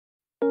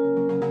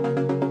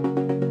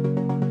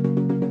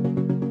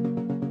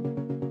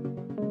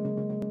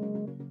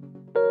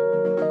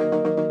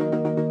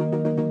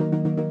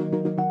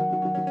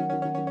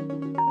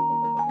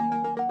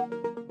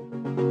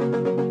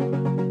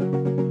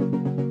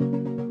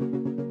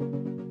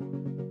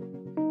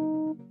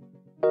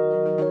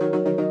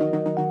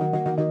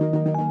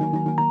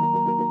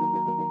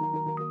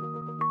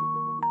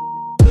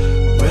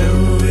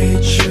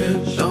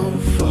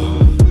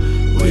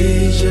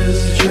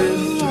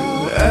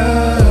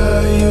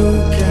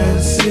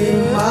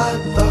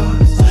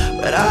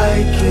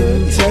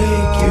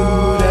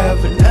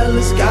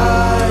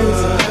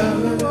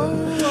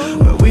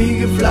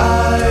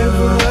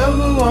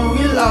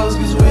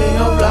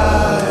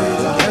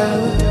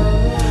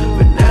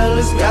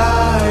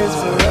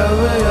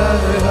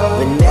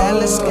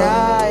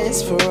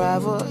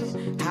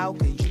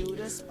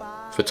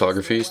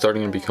Photography is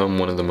starting to become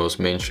one of the most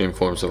mainstream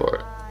forms of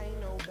art.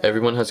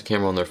 Everyone has a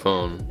camera on their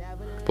phone,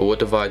 but what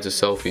divides a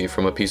selfie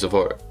from a piece of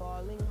art?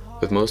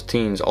 With most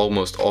teens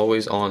almost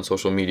always on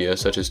social media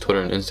such as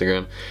Twitter and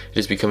Instagram, it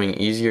is becoming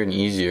easier and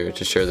easier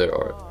to share their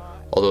art,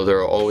 although there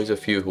are always a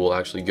few who will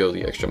actually go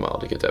the extra mile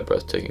to get that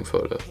breathtaking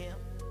photo.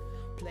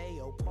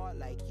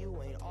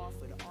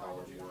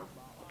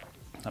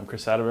 I'm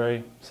Chris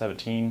Atterbury,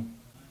 17.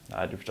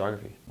 I do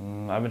photography.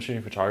 I've been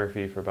shooting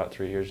photography for about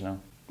 3 years now.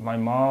 My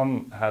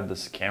mom had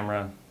this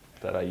camera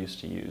that I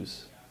used to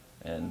use,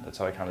 and that's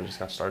how I kind of just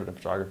got started in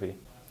photography.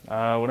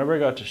 Whenever I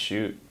got to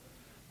shoot,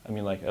 I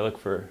look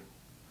for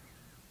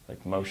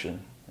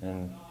motion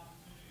and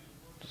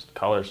just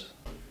colors.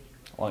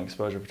 Long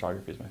exposure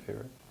photography is my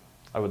favorite.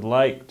 I would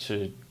like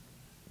to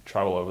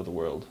travel over the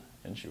world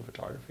and shoot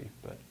photography,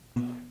 but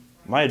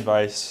my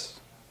advice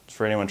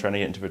for anyone trying to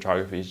get into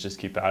photography is just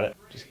keep at it.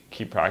 Just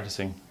keep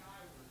practicing.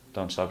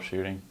 Don't stop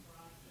shooting.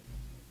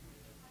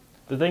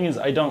 The thing is,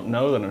 I don't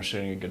know that I'm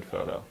shooting a good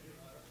photo.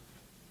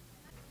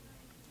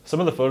 Some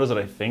of the photos that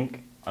I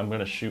think I'm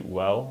going to shoot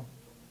well,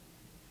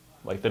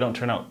 they don't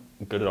turn out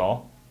good at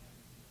all.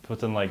 But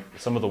then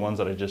some of the ones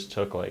that I just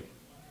took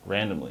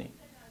randomly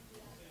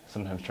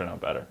sometimes turn out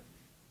better.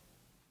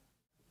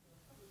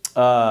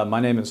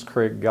 My name is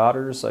Craig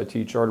Godders. I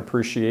teach art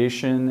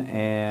appreciation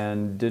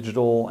and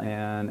digital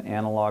and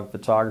analog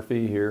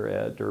photography here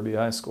at Derby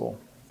High School.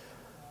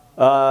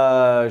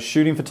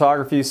 Shooting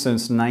photography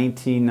since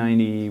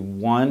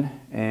 1991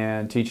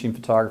 and teaching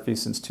photography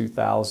since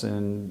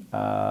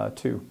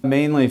 2002.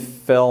 Mainly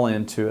fell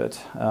into it.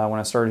 When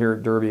I started here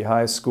at Derby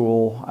High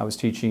School, I was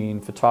teaching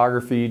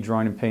photography,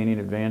 drawing and painting,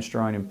 advanced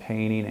drawing and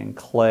painting, and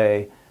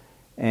clay,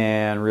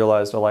 and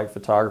realized I liked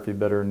photography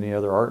better than the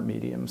other art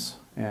mediums.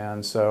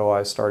 And so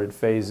I started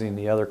phasing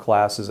the other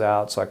classes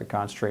out so I could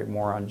concentrate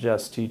more on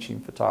just teaching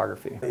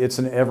photography. It's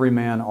an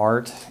everyman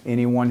art.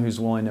 Anyone who's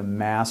willing to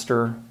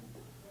master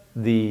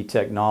the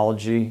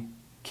technology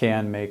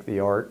can make the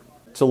art.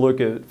 To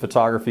look at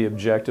photography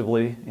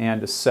objectively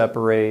and to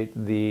separate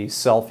the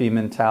selfie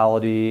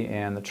mentality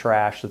and the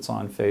trash that's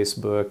on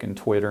Facebook and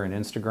Twitter and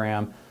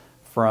Instagram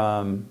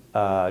from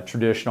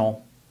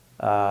traditional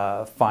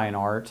fine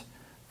art,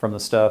 from the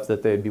stuff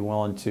that they'd be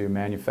willing to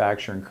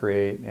manufacture and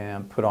create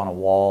and put on a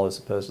wall as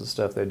opposed to the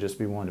stuff they'd just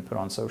be willing to put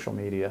on social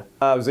media.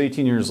 I was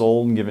 18 years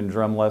old and giving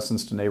drum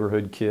lessons to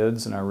neighborhood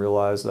kids, and I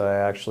realized that I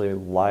actually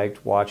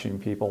liked watching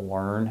people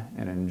learn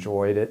and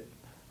enjoyed it.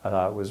 I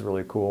thought it was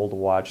really cool to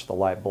watch the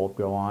light bulb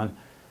go on.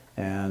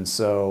 And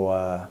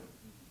so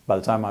by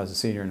the time I was a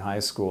senior in high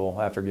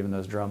school, after giving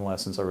those drum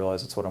lessons, I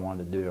realized that's what I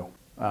wanted to do.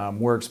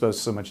 We're exposed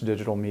to so much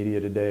digital media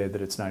today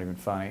that it's not even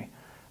funny.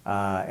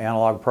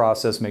 Analog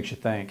process makes you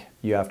think.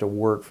 You have to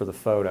work for the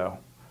photo.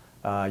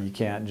 You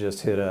can't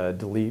just hit a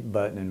delete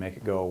button and make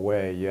it go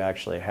away. You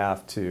actually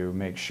have to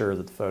make sure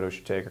that the photos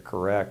you take are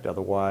correct,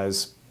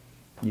 otherwise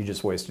you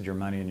just wasted your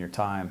money and your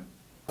time.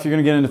 If you're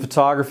going to get into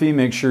photography,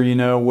 make sure you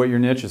know what your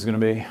niche is going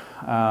to be.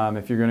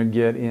 If you're going to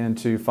get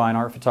into fine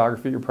art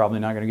photography, you're probably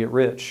not going to get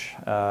rich.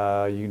 You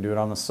can do it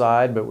on the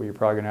side, but what you're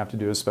probably going to have to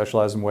do is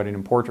specialize in wedding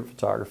and portrait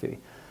photography.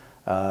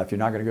 If you're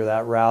not going to go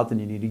that route, then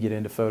you need to get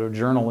into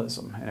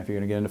photojournalism. And if you're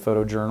going to get into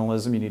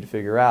photojournalism, you need to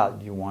figure out,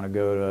 do you want to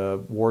go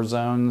to war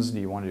zones? Do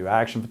you want to do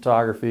action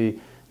photography,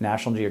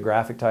 National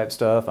Geographic type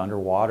stuff,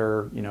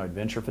 underwater,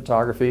 adventure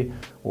photography?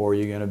 Or are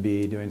you going to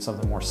be doing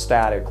something more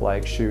static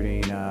like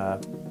shooting,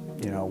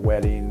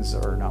 weddings,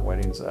 or not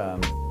weddings,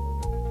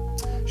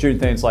 shooting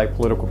things like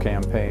political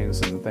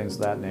campaigns and things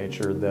of that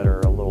nature that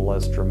are a little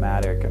less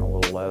dramatic and a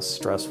little less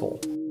stressful.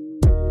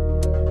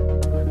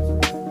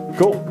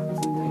 Cool.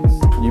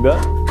 You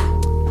bet.